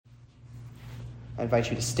I invite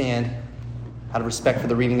you to stand out of respect for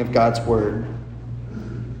the reading of God's word.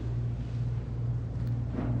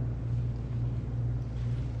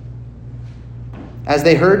 As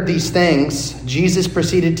they heard these things, Jesus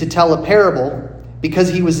proceeded to tell a parable because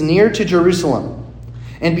he was near to Jerusalem,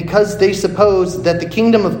 and because they supposed that the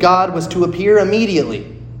kingdom of God was to appear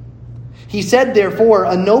immediately. He said, therefore,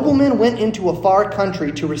 a nobleman went into a far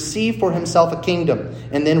country to receive for himself a kingdom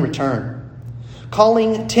and then return.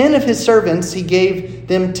 Calling 10 of his servants, he gave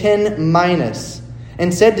them 10 minas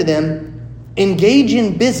and said to them, engage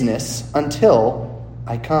in business until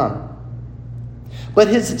I come. But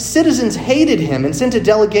his citizens hated him and sent a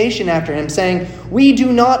delegation after him, saying, we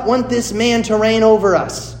do not want this man to reign over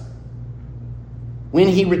us. When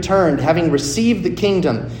he returned, having received the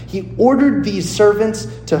kingdom, he ordered these servants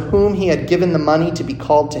to whom he had given the money to be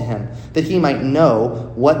called to him, that he might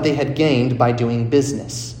know what they had gained by doing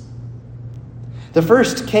business. The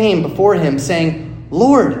first came before him, saying,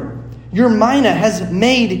 Lord, your mina has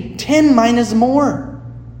made 10 minas more.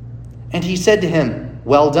 And he said to him,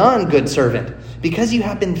 well done, good servant. Because you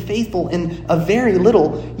have been faithful in a very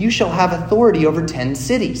little, you shall have authority over 10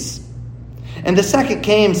 cities. And the second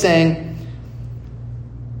came, saying,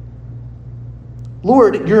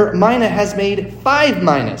 Lord, your mina has made 5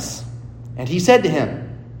 minas. And he said to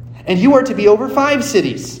him, and you are to be over 5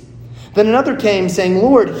 cities. Then another came, saying,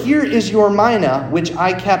 Lord, here is your mina, which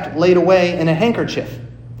I kept laid away in a handkerchief.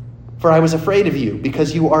 For I was afraid of you,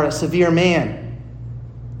 because you are a severe man.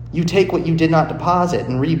 You take what you did not deposit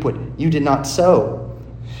and reap what you did not sow.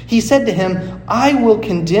 He said to him, I will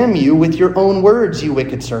condemn you with your own words, you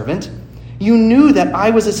wicked servant. You knew that I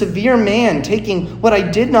was a severe man, taking what I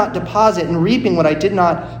did not deposit and reaping what I did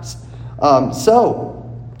not sow.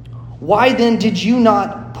 Why then did you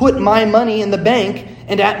not put my money in the bank,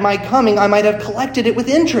 and at my coming I might have collected it with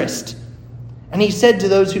interest? And he said to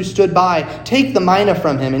those who stood by, take the mina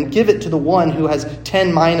from him and give it to the one who has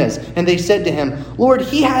 10 minas. And they said to him, Lord,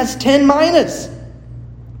 he has 10 minas.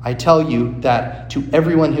 I tell you that to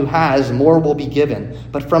everyone who has, more will be given.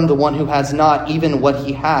 But from the one who has not, even what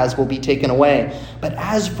he has will be taken away. But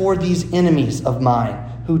as for these enemies of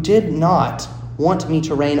mine, who did not want me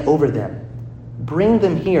to reign over them, bring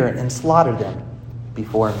them here and slaughter them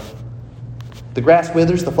before me. The grass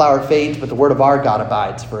withers, the flower fades, but the word of our God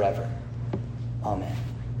abides forever. Amen.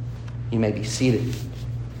 You may be seated.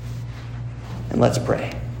 And let's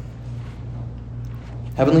pray.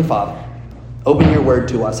 Heavenly Father, open your word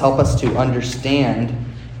to us. Help us to understand,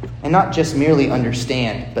 and not just merely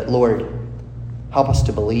understand, but Lord, help us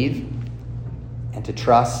to believe and to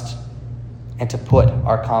trust and to put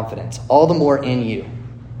our confidence all the more in you.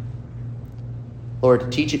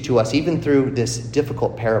 Lord, teach it to us even through this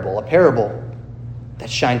difficult parable, a parable that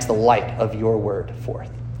shines the light of your word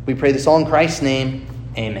forth. We pray this all in Christ's name.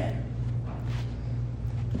 Amen.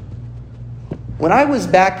 When I was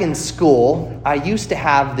back in school, I used to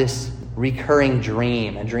have this recurring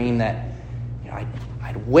dream, a dream that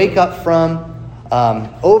I'd wake up from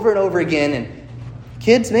over and over again. And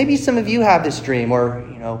kids, maybe some of you have this dream, or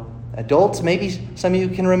adults, maybe some of you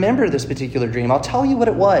can remember this particular dream. I'll tell you what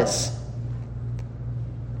it was.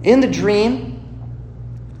 In the dream,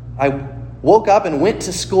 I woke up and went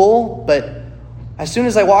to school, but as soon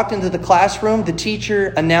as I walked into the classroom, the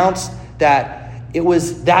teacher announced that it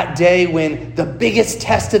was that day when the biggest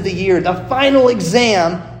test of the year, the final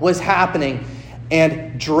exam, was happening.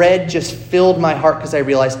 And dread just filled my heart because I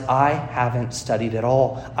realized I haven't studied at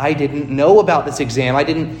all. I didn't know about this exam. I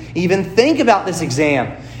didn't even think about this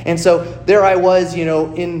exam. And so there I was,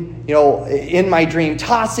 in my dream,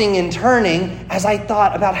 tossing and turning as I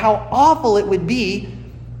thought about how awful it would be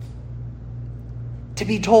to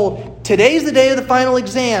be told, today's the day of the final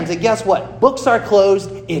exams, and guess what? Books are closed.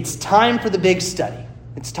 It's time for the big study.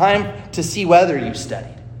 It's time to see whether you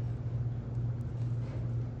studied.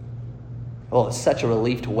 Well, it's such a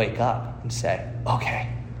relief to wake up and say,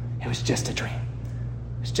 okay, it was just a dream.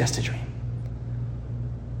 It was just a dream.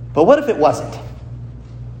 But what if it wasn't?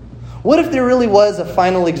 What if there really was a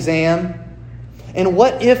final exam? And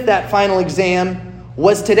what if that final exam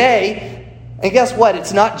was today? And guess what?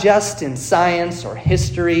 It's not just in science or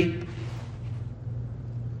history.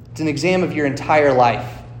 It's an exam of your entire life.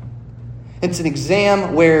 It's an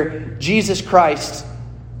exam where Jesus Christ,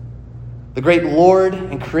 the great Lord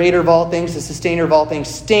and creator of all things, the sustainer of all things,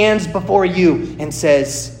 stands before you and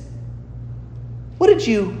says, what did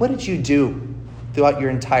you do throughout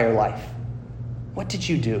your entire life? What did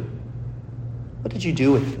you do? What did you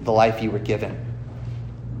do with the life you were given?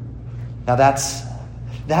 Now that's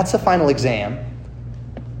a final exam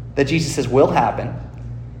that Jesus says will happen.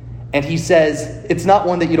 And he says it's not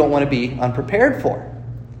one that you don't want to be unprepared for.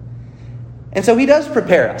 And so he does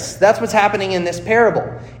prepare us. That's what's happening in this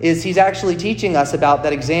parable, is he's actually teaching us about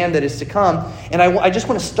that exam that is to come. And I just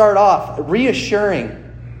want to start off reassuring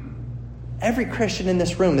every Christian in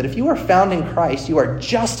this room that if you are found in Christ, you are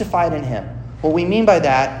justified in him. What we mean by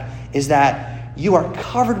that is that you are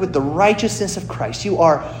covered with the righteousness of Christ. You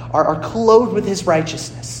are clothed with his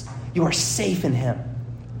righteousness. You are safe in him.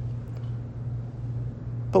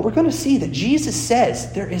 But we're going to see that Jesus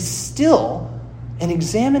says there is still an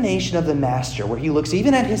examination of the master where he looks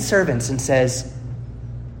even at his servants and says,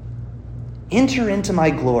 enter into my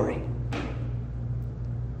glory.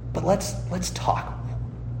 But let's talk.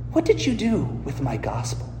 What did you do with my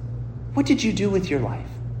gospel? What did you do with your life?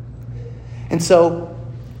 And so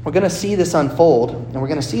we're going to see this unfold, and we're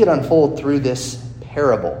going to see it unfold through this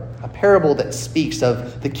parable, a parable that speaks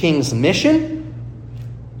of the king's mission,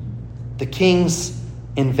 the king's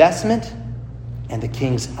investment, and the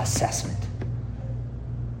king's assessment.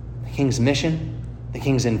 The king's mission, the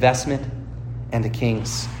king's investment, and the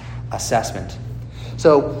king's assessment.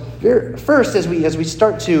 So first, as we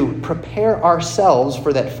start to prepare ourselves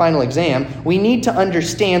for that final exam, we need to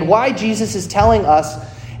understand why Jesus is telling us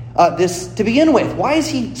this to begin with. Why is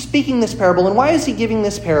he speaking this parable, and why is he giving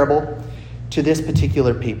this parable to this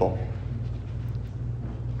particular people?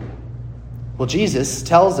 Well, Jesus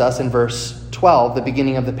tells us in verse 12, the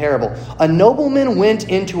beginning of the parable, a nobleman went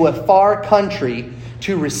into a far country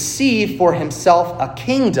to receive for himself a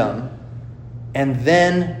kingdom and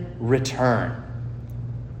then return.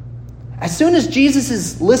 As soon as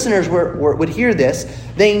Jesus' listeners would hear this,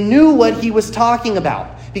 they knew what he was talking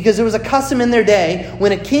about. Because there was a custom in their day,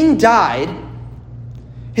 when a king died,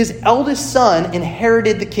 his eldest son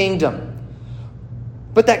inherited the kingdom.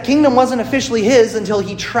 But that kingdom wasn't officially his until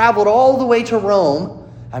he traveled all the way to Rome.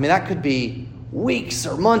 I mean, that could be weeks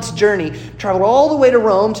or months' journey. Traveled all the way to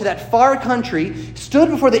Rome, to that far country, stood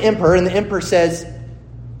before the emperor, and the emperor says,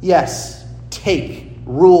 yes, take,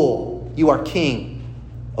 rule, you are king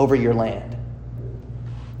over your land.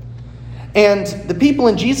 And the people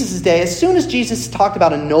in Jesus' day, as soon as Jesus talked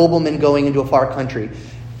about a nobleman going into a far country,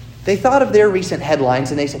 they thought of their recent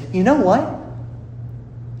headlines and they said, you know what?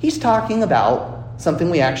 He's talking about something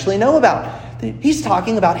we actually know about. He's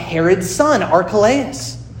talking about Herod's son,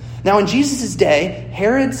 Archelaus. Now in Jesus' day,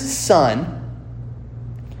 Herod's son,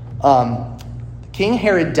 King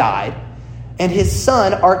Herod died, and his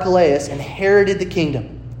son Archelaus inherited the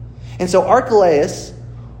kingdom. And so Archelaus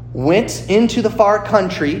went into the far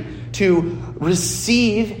country to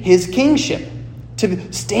receive his kingship,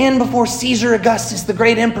 to stand before Caesar Augustus, the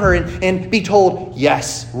great emperor, and be told,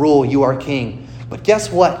 yes, rule, you are king. But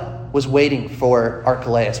guess what was waiting for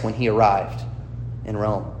Archelaus when he arrived in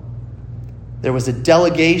Rome? There was a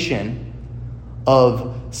delegation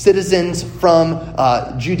of citizens from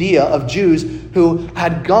Judea, of Jews, who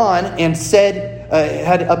had gone and said,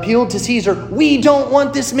 had appealed to Caesar, we don't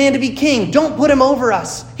want this man to be king. Don't put him over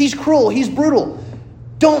us. He's cruel. He's brutal.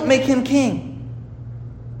 Don't make him king.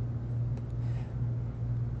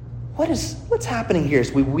 What's happening here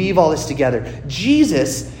as we weave all this together?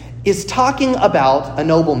 Jesus is talking about a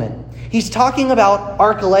nobleman. He's talking about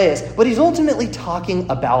Archelaus, but he's ultimately talking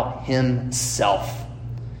about himself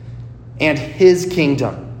and his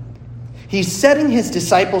kingdom. He's setting his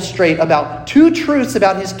disciples straight about two truths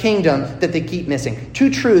about his kingdom that they keep missing. Two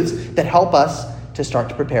truths that help us to start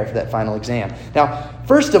to prepare for that final exam. Now,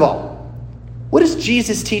 first of all, what is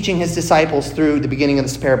Jesus teaching his disciples through the beginning of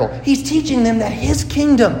this parable? He's teaching them that his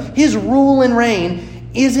kingdom, his rule and reign,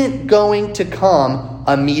 isn't going to come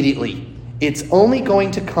immediately. It's only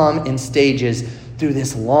going to come in stages through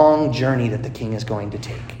this long journey that the king is going to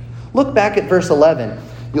take. Look back at verse 11.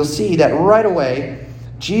 You'll see that right away,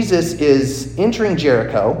 Jesus is entering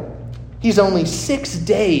Jericho. He's only 6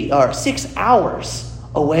 hours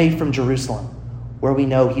away from Jerusalem, where we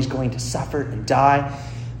know he's going to suffer and die.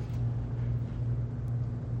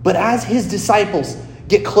 But as his disciples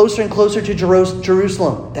get closer and closer to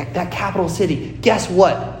Jerusalem, that capital city, guess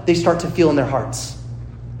what they start to feel in their hearts?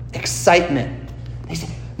 Excitement. They say,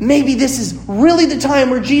 maybe this is really the time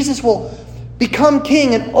where Jesus will become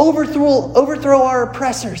king and overthrow our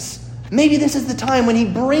oppressors. Maybe this is the time when he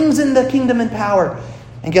brings in the kingdom and power.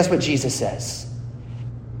 And guess what Jesus says?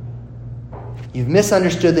 You've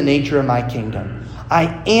misunderstood the nature of my kingdom.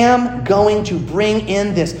 I am going to bring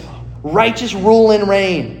in this righteous rule and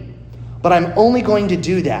reign. But I'm only going to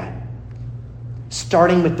do that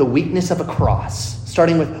starting with the weakness of a cross,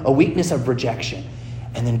 starting with a weakness of rejection,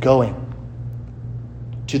 and then going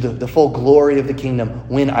to the full glory of the kingdom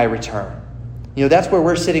when I return. You know, that's where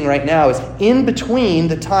we're sitting right now, is in between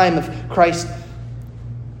the time of Christ's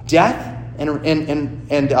death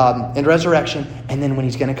and resurrection, and then when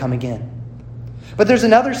he's going to come again. But there's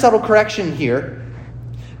another subtle correction here,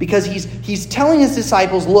 because he's telling his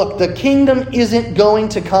disciples, look, the kingdom isn't going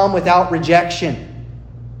to come without rejection.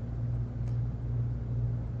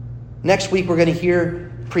 Next week, we're going to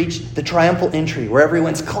hear preached the triumphal entry, where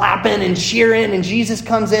everyone's clapping and cheering and Jesus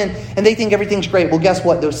comes in and they think everything's great. Well, guess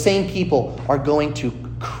what? Those same people are going to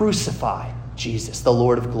crucify Jesus, the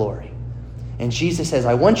Lord of glory. And Jesus says,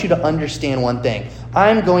 I want you to understand one thing.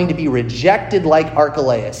 I'm going to be rejected like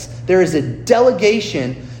Archelaus. There is a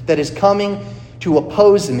delegation that is coming to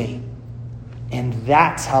oppose me. And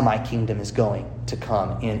that's how my kingdom is going to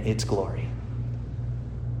come in its glory.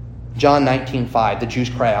 John 19:5, the Jews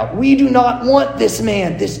cry out, we do not want this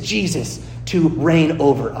man, this Jesus, to reign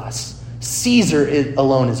over us. Caesar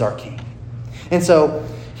alone is our king. And so,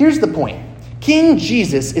 here's the point. King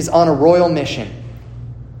Jesus is on a royal mission.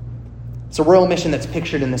 It's a royal mission that's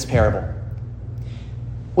pictured in this parable.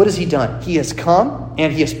 What has he done? He has come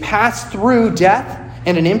and he has passed through death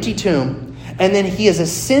and an empty tomb, and then he has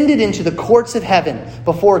ascended into the courts of heaven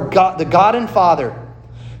before God, the God and Father,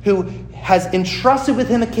 who has entrusted with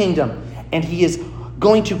him a kingdom, and he is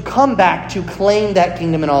going to come back to claim that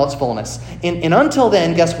kingdom in all its fullness. And until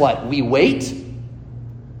then, guess what? We wait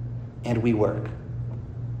and we work.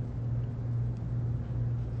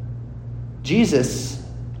 Jesus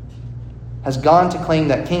has gone to claim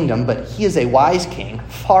that kingdom, but he is a wise king,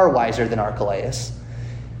 far wiser than Archelaus,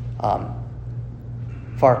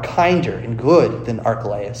 far kinder and good than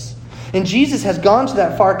Archelaus. And Jesus has gone to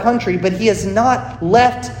that far country, but he has not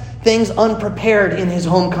left things unprepared in his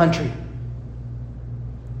home country.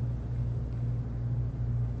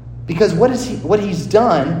 Because what he's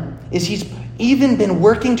done is he's even been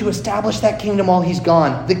working to establish that kingdom while he's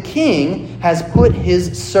gone. The king has put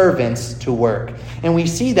his servants to work. And we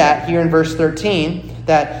see that here in verse 13,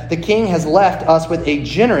 that the king has left us with a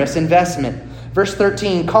generous investment. Verse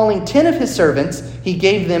 13, calling 10 of his servants, he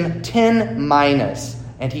gave them 10 minas.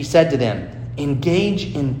 And he said to them,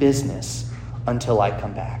 engage in business until I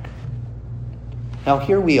come back. Now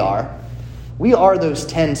here we are. We are those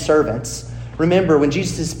 10 servants. Remember, when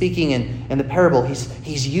Jesus is speaking in the parable,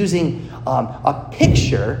 he's using a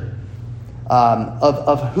picture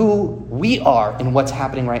of who we are and what's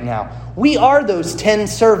happening right now. We are those 10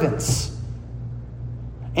 servants.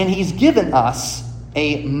 And he's given us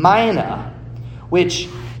a mina, which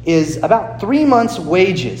is about 3 months'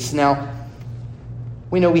 wages. Now,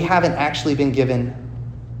 we know we haven't actually been given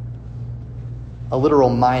a literal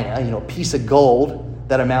mina, a piece of gold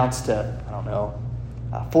that amounts to,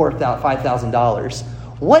 $4,000, $5,000.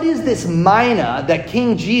 What is this mina that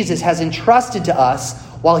King Jesus has entrusted to us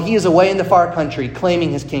while he is away in the far country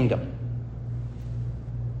claiming his kingdom?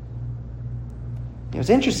 It was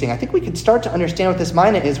interesting. I think we could start to understand what this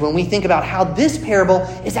mina is when we think about how this parable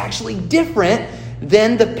is actually different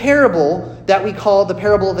than the parable that we call the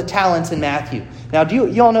parable of the talents in Matthew. Now, do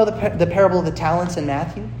you all know the parable of the talents in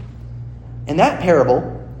Matthew? In that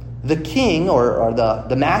parable, the king or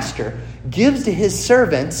the master gives to his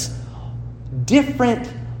servants different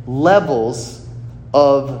levels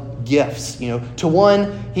of gifts. To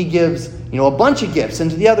one he gives, a bunch of gifts,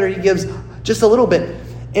 and to the other he gives just a little bit.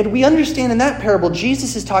 And we understand in that parable,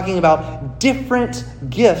 Jesus is talking about different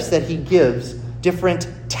gifts that he gives, different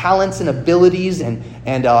talents and abilities and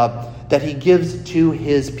that he gives to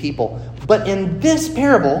his people. But in this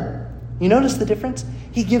parable, you notice the difference?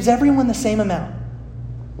 He gives everyone the same amount.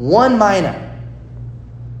 1 mina.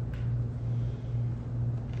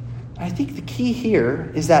 I think the key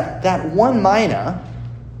here is that 1 mina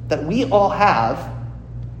that we all have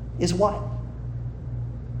is what?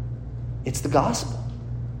 It's the gospel.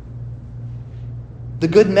 The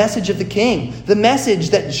good message of the king. The message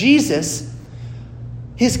that Jesus,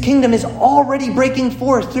 his kingdom is already breaking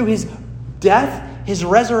forth through his death, his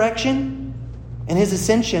resurrection, and his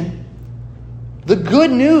ascension. The good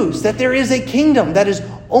news that there is a kingdom that is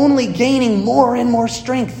only gaining more and more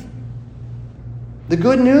strength. The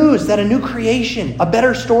good news that a new creation, a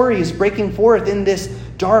better story is breaking forth in this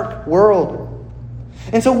dark world.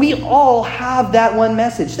 And so we all have that one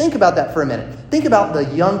message. Think about that for a minute. Think about the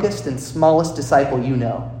youngest and smallest disciple you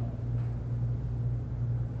know.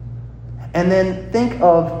 And then think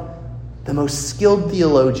of the most skilled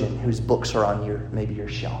theologian whose books are on your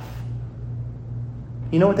shelf.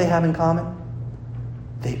 You know what they have in common?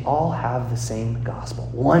 They all have the same gospel.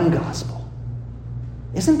 One gospel.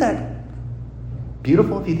 Isn't that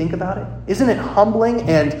beautiful if you think about it? Isn't it humbling?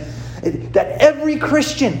 And that every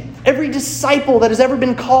Christian, every disciple that has ever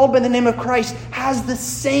been called by the name of Christ has the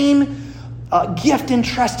same gift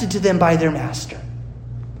entrusted to them by their master.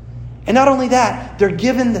 And not only that, they're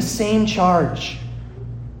given the same charge.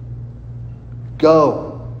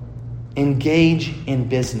 Go Engage in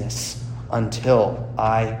business until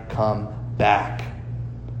I come back.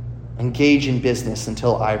 Engage in business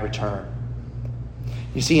until I return.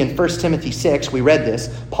 You see, in 1 Timothy 6, we read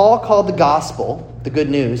this. Paul called the gospel, the good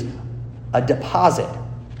news, a deposit.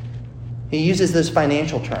 He uses those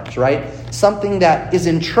financial terms, right? Something that is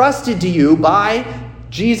entrusted to you by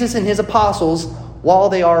Jesus and his apostles while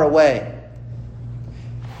they are away.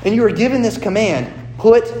 And you are given this command: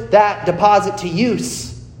 put that deposit to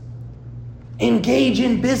use. Engage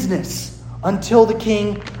in business until the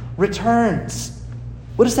king returns.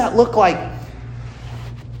 What does that look like?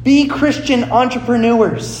 Be Christian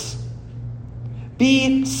entrepreneurs.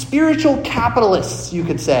 Be spiritual capitalists, you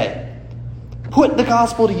could say. Put the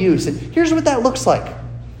gospel to use. And here's what that looks like.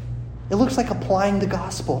 It looks like applying the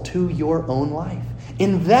gospel to your own life.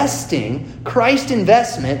 Investing, Christ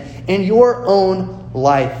investment in your own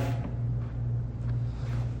life.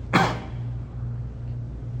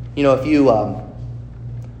 You know, if you,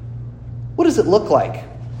 what does it look like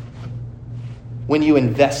when you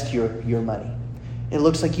invest your money? It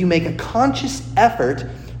looks like you make a conscious effort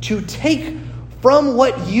to take from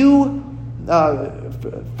what you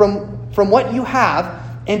from what you have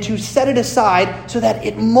and to set it aside so that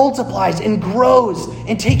it multiplies and grows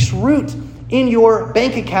and takes root in your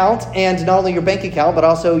bank account, and not only your bank account but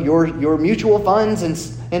also your mutual funds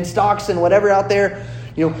and stocks and whatever out there.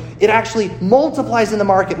 You know, it actually multiplies in the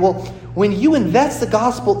market. Well, when you invest the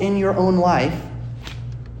gospel in your own life,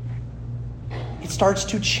 starts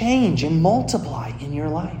to change and multiply in your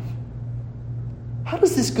life. How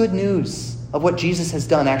does this good news of what Jesus has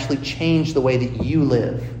done actually change the way that you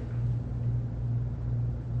live?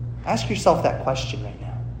 Ask yourself that question right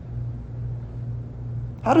now.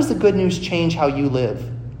 How does the good news change how you live?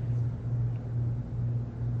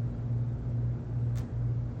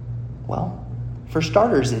 Well, for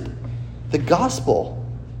starters, the gospel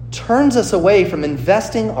turns us away from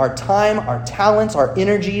investing our time, our talents, our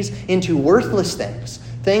energies into worthless things,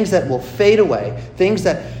 things that will fade away, things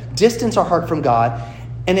that distance our heart from God,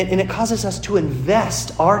 and it causes us to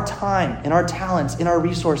invest our time and our talents and our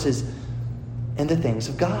resources in the things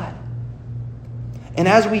of God. And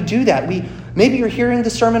as we do that, maybe you're hearing the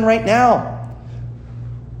sermon right now.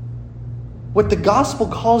 What the gospel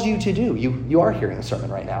calls you to do, you are hearing the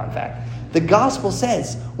sermon right now, in fact. The gospel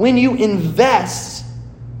says, when you invest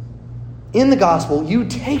in the gospel, you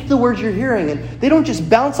take the words you're hearing and they don't just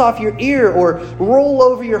bounce off your ear or roll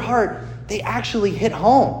over your heart. They actually hit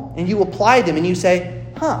home and you apply them and you say,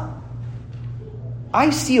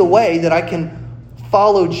 I see a way that I can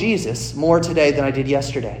follow Jesus more today than I did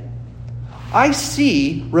yesterday. I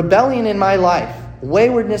see rebellion in my life,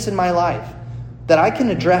 waywardness in my life that I can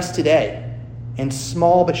address today in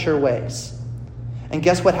small but sure ways. And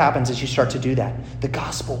guess what happens as you start to do that? The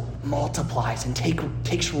gospel multiplies and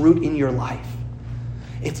takes root in your life.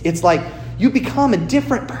 It's like you become a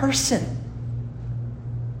different person.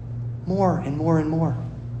 More and more and more.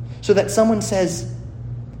 So that someone says,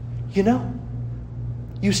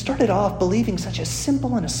 you started off believing such a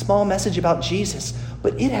simple and a small message about Jesus,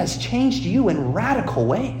 but it has changed you in radical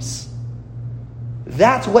ways.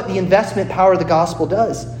 That's what the investment power of the gospel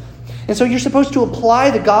does. And so you're supposed to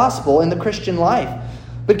apply the gospel in the Christian life.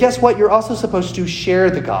 But guess what? You're also supposed to share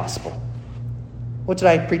the gospel. What did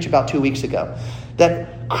I preach about 2 weeks ago?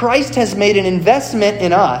 That Christ has made an investment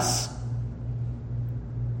in us.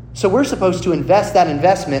 So we're supposed to invest that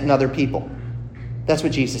investment in other people. That's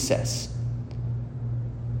what Jesus says.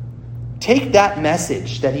 Take that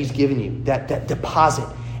message that he's given you, that deposit,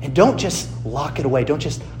 and don't just lock it away. Don't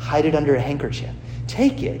just hide it under a handkerchief.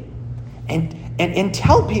 Take it and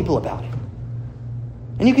tell people about it.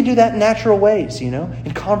 And you can do that in natural ways,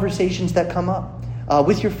 in conversations that come up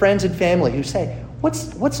with your friends and family who say,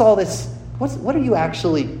 what's all this? What are you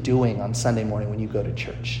actually doing on Sunday morning when you go to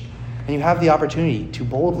church? And you have the opportunity to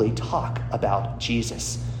boldly talk about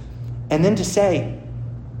Jesus. And then to say,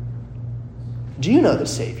 do you know the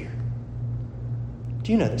Savior?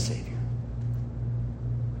 Do you know the Savior?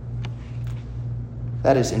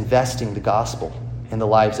 That is investing the gospel in the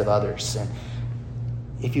lives of others. And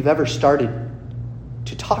if you've ever started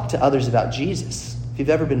to talk to others about Jesus, if you've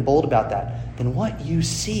ever been bold about that, then what you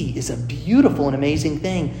see is a beautiful and amazing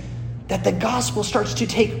thing, that the gospel starts to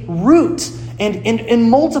take root and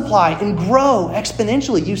multiply and grow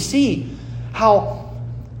exponentially. You see how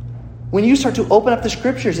when you start to open up the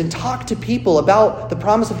scriptures and talk to people about the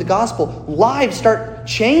promise of the gospel, lives start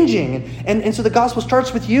changing. And so the gospel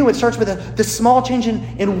starts with you. It starts with this small change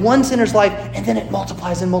in one sinner's life, and then it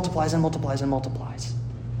multiplies and multiplies and multiplies and multiplies.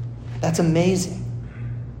 That's amazing.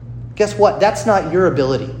 Guess what? That's not your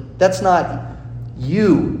ability. That's not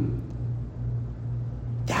you.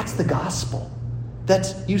 That's the gospel.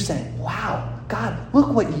 That's you saying, wow, God,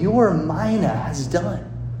 look what your mina has done.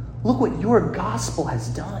 Look what your gospel has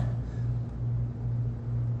done.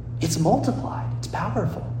 It's multiplied. It's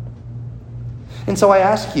powerful. And so I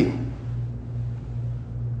ask you,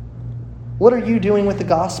 what are you doing with the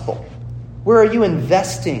gospel? Where are you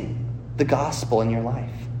investing the gospel in your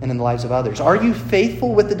life and in the lives of others? Are you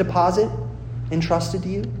faithful with the deposit entrusted to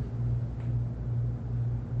you?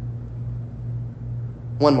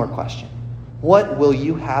 One more question. What will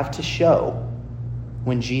you have to show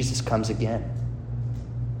when Jesus comes again?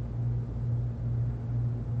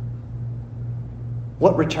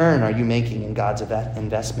 What return are you making in God's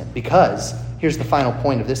investment? Because, here's the final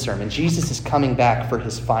point of this sermon, Jesus is coming back for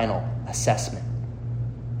his final assessment,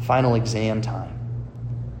 final exam time.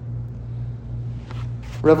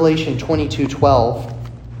 Revelation 22:12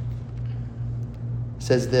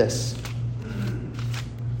 says this.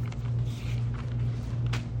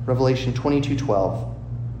 Revelation 22:12.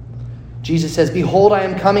 Jesus says, "Behold, I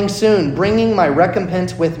am coming soon, bringing my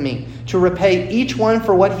recompense with me, to repay each one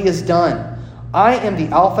for what he has done. I am the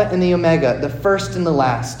Alpha and the Omega, the first and the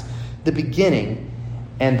last, the beginning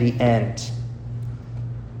and the end."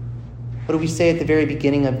 What do we say at the very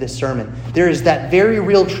beginning of this sermon? There is that very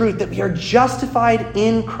real truth that we are justified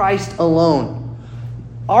in Christ alone.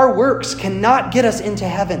 Our works cannot get us into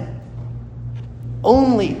heaven.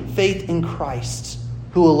 Only faith in Christ,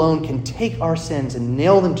 who alone can take our sins and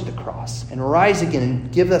nail them to the cross and rise again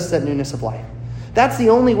and give us that newness of life. That's the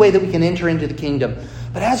only way that we can enter into the kingdom.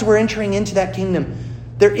 But as we're entering into that kingdom,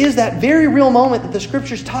 there is that very real moment that the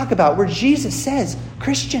scriptures talk about where Jesus says,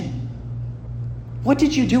 "Christian, what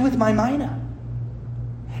did you do with my mina?"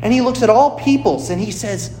 And he looks at all peoples and he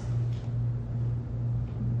says,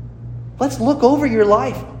 let's look over your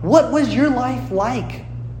life. What was your life like?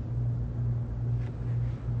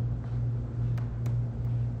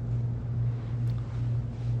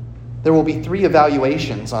 There will be 3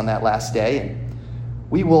 evaluations on that last day, and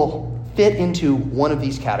we will fit into one of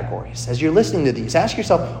these categories. As you're listening to these, ask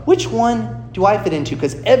yourself, which one do I fit into?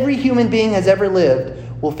 Because every human being has ever lived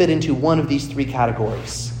will fit into one of these 3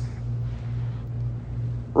 categories.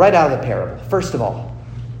 Right out of the parable. First of all,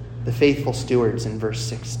 the faithful stewards in verse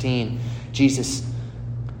 16.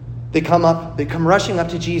 They come rushing up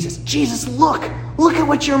to Jesus. "Jesus, look at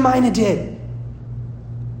what your mina did.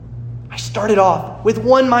 I started off with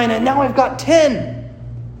 1 mina, and now I've got 10.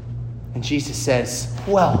 And Jesus says,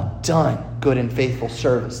 "Well done, good and faithful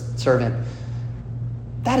servant.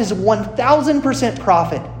 That is 1,000%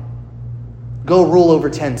 profit. Go rule over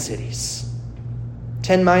 10 cities.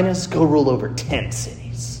 10 minas, go rule over 10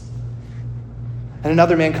 cities." And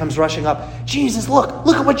another man comes rushing up. "Jesus, look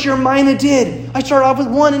at what your mina did. I started off with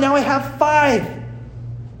 1 and now I have 5.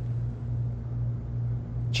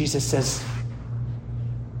 Jesus says,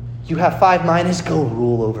 "You have 5 minas, go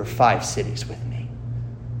rule over 5 cities with me.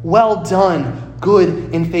 Well done,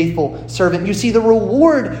 good and faithful servant." You see, the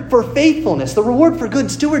reward for faithfulness, the reward for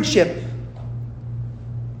good stewardship,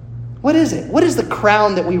 what is it? What is the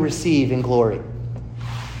crown that we receive in glory?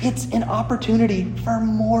 It's an opportunity for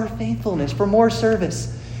more faithfulness, for more service.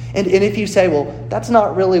 And if you say, "Well, that's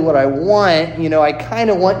not really what I want. I kind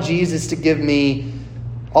of want Jesus to give me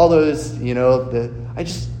all those, I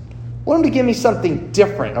just want him to give me something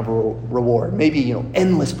different of a reward. Maybe,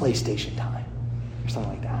 endless PlayStation time or something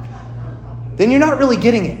like that." Then you're not really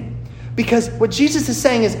getting it. Because what Jesus is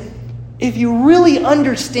saying is, if you really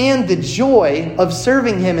understand the joy of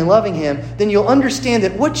serving him and loving him, then you'll understand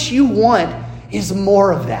that what you want is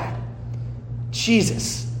more of that.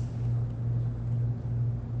 Jesus,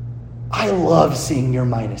 I love seeing your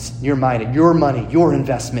money, your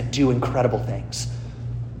investment do incredible things.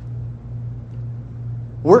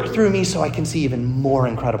 Work through me so I can see even more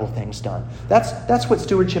incredible things done. That's what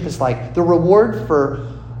stewardship is like. The reward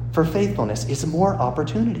for faithfulness is more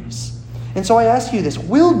opportunities. And so I ask you this,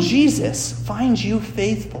 will Jesus find you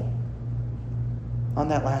faithful on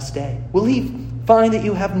that last day? Will he find that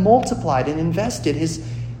you have multiplied and invested his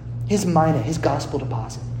mina, his gospel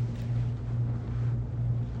deposit?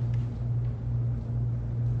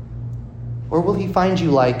 Or will he find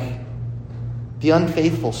you like the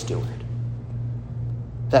unfaithful steward?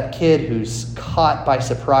 That kid who's caught by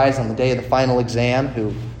surprise on the day of the final exam,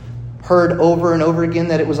 who heard over and over again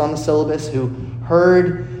that it was on the syllabus, who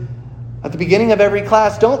heard at the beginning of every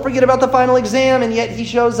class, "Don't forget about the final exam," and yet he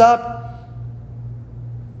shows up.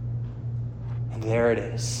 And there it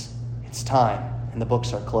is. It's time, and the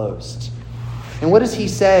books are closed. And what does he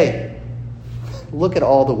say? Look at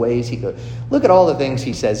all the ways he goes. Look at all the things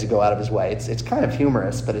he says to go out of his way. It's kind of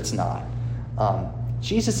humorous, but it's not.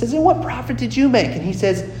 Jesus says, "And what profit did you make?" And he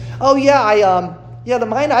says, "Oh yeah, Yeah, the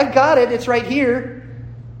mina, I've got it. It's right here.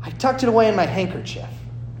 I tucked it away in my handkerchief.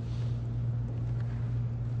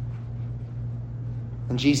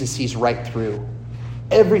 And Jesus sees right through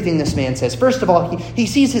everything this man says. First of all, he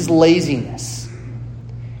sees his laziness.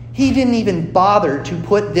 He didn't even bother to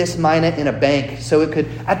put this mina in a bank so it could,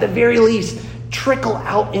 at the very least, trickle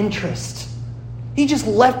out interest. He just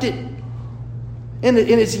left it in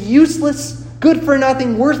its useless,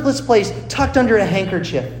 good-for-nothing, worthless place, tucked under a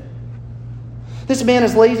handkerchief. This man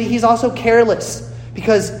is lazy. He's also careless,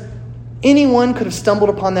 because anyone could have stumbled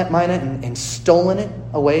upon that mina and stolen it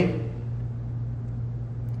away.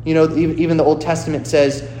 You know, even the Old Testament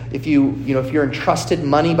says if you're entrusted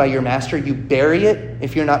money by your master, you bury it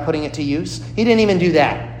if you're not putting it to use. He didn't even do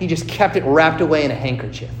that. He just kept it wrapped away in a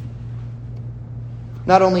handkerchief.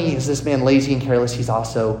 Not only is this man lazy and careless, he's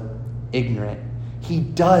also ignorant. He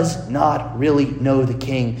does not really know the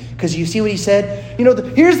king. Because you see what he said?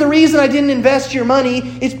 Here's the reason I didn't invest your money.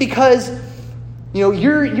 It's because,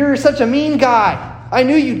 you're such a mean guy. I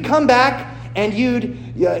knew you'd come back and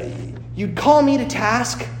you'd call me to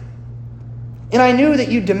task. And I knew that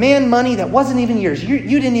you'd demand money that wasn't even yours. You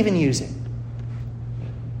didn't even use it.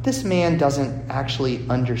 This man doesn't actually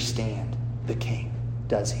understand the king,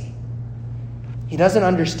 does he? He doesn't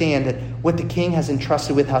understand that what the king has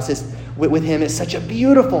entrusted with him is such a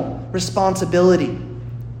beautiful responsibility,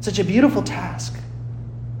 such a beautiful task.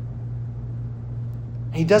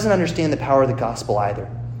 He doesn't understand the power of the gospel either.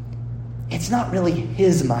 It's not really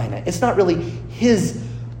his mina. It's not really his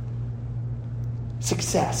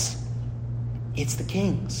success. It's the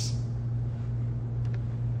king's.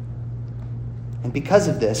 And because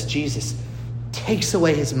of this, Jesus takes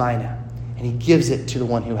away his mina and he gives it to the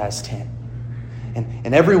one who has 10.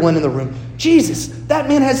 And everyone in the room, Jesus, that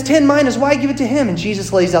man has 10 minas. Why give it to him? And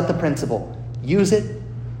Jesus lays out the principle. Use it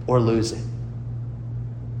or lose it.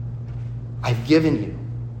 I've given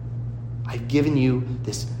you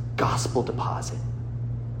this gospel deposit.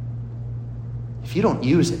 If you don't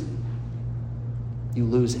use it, you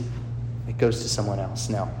lose it. It goes to someone else.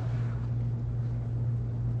 Now,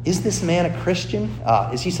 is this man a Christian?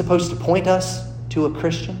 Is he supposed to point us to a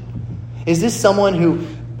Christian? Is this someone who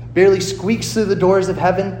barely squeaks through the doors of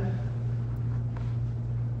heaven?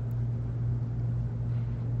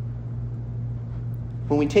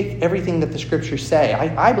 When we take everything that the scriptures say,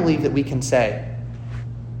 I believe that we can say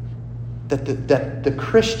that the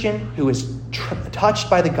Christian who is touched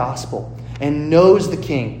by the gospel and knows the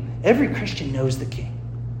king, every Christian knows the king.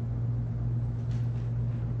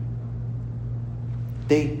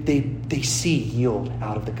 They see yield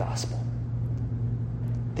out of the gospel.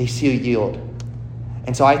 They see a yield.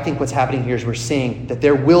 And so I think what's happening here is we're seeing that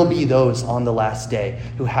there will be those on the last day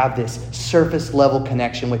who have this surface level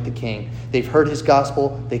connection with the king. They've heard his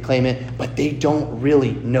gospel, they claim it, but they don't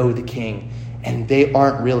really know the king. And they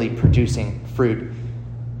aren't really producing fruit.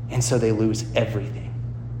 And so they lose everything.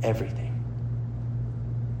 Everything.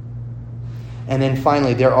 And then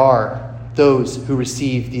finally, there are those who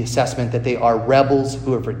receive the assessment that they are rebels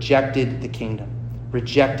who have rejected the kingdom,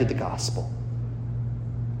 rejected the gospel.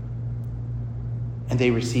 And they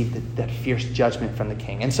receive that fierce judgment from the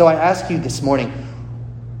king. And so I ask you this morning,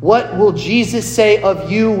 what will Jesus say of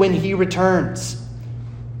you when he returns?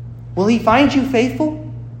 Will he find you faithful?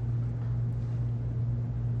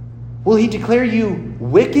 Will he declare you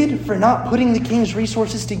wicked for not putting the king's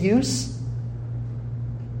resources to use?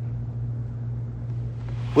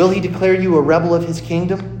 Will he declare you a rebel of his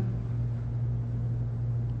kingdom?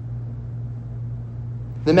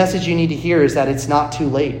 The message you need to hear is that it's not too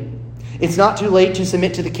late. It's not too late to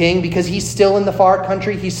submit to the king because he's still in the far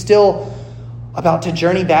country. He's still about to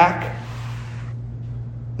journey back.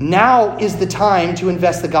 Now is the time to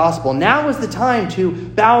invest the gospel. Now is the time to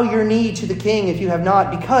bow your knee to the king if you have not,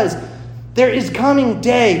 because there is coming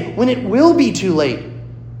day when it will be too late.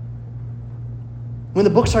 When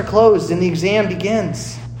the books are closed and the exam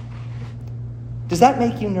begins. Does that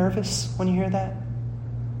make you nervous when you hear that?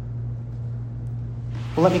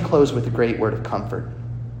 Well, let me close with a great word of comfort.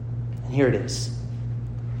 And here it is.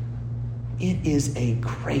 It is a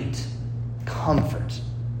great comfort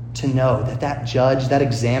to know that judge, that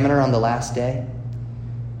examiner on the last day,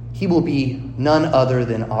 he will be none other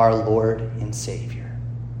than our Lord and Savior.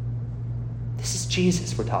 This is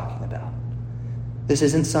Jesus we're talking about. This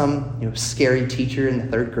isn't some scary teacher in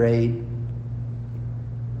the 3rd grade.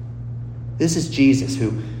 This is Jesus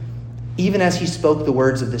who, even as he spoke the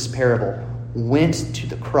words of this parable, went to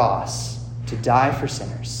the cross to die for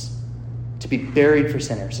sinners, to be buried for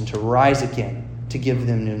sinners, and to rise again to give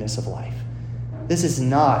them newness of life. This is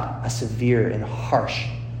not a severe and harsh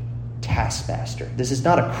taskmaster. This is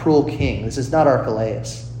not a cruel king. This is not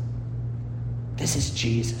Archelaus. This is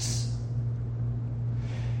Jesus.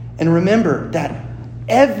 And remember that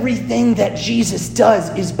everything that Jesus does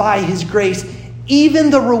is by his grace. Even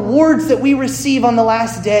the rewards that we receive on the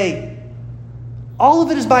last day. All of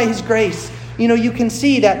it is by his grace. You can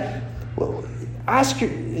see that.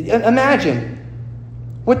 Imagine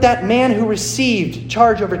what that man who received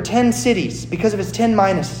charge over 10 cities because of his 10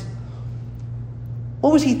 minas.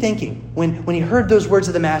 What was he thinking when he heard those words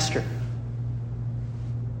of the master?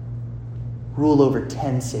 Rule over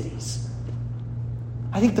 10 cities.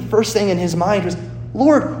 I think the first thing in his mind was,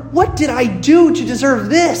 Lord, what did I do to deserve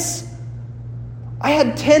this? I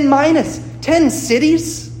had 10 minas, 10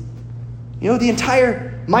 cities. The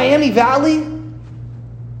entire Miami Valley.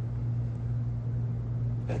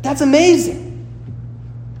 That's amazing.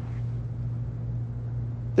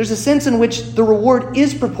 There's a sense in which the reward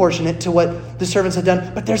is proportionate to what the servants had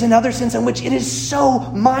done, but there's another sense in which it is so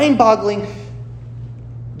mind-boggling.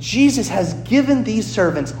 Jesus has given these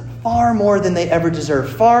servants far more than they ever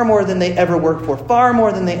deserved, far more than they ever worked for, far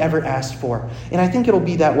more than they ever asked for. And I think it'll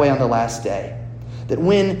be that way on the last day. That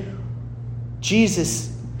when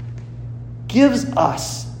Jesus gives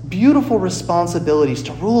us beautiful responsibilities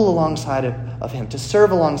to rule alongside of him, to serve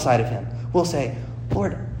alongside of him, we'll say,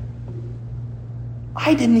 Lord,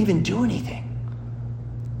 I didn't even do anything.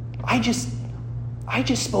 I just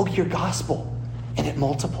spoke your gospel and it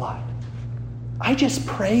multiplied. I just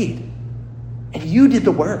prayed and you did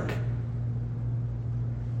the work.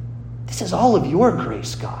 This is all of your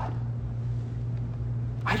grace, God.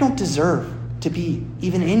 I don't deserve to be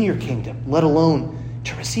even in your kingdom, let alone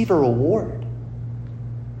to receive a reward.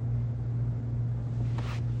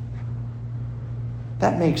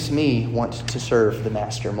 That makes me want to serve the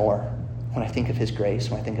Master more when I think of his grace,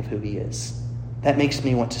 when I think of who he is. That makes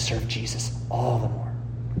me want to serve Jesus all the more.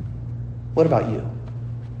 What about you?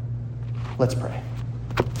 Let's pray.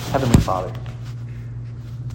 Heavenly Father,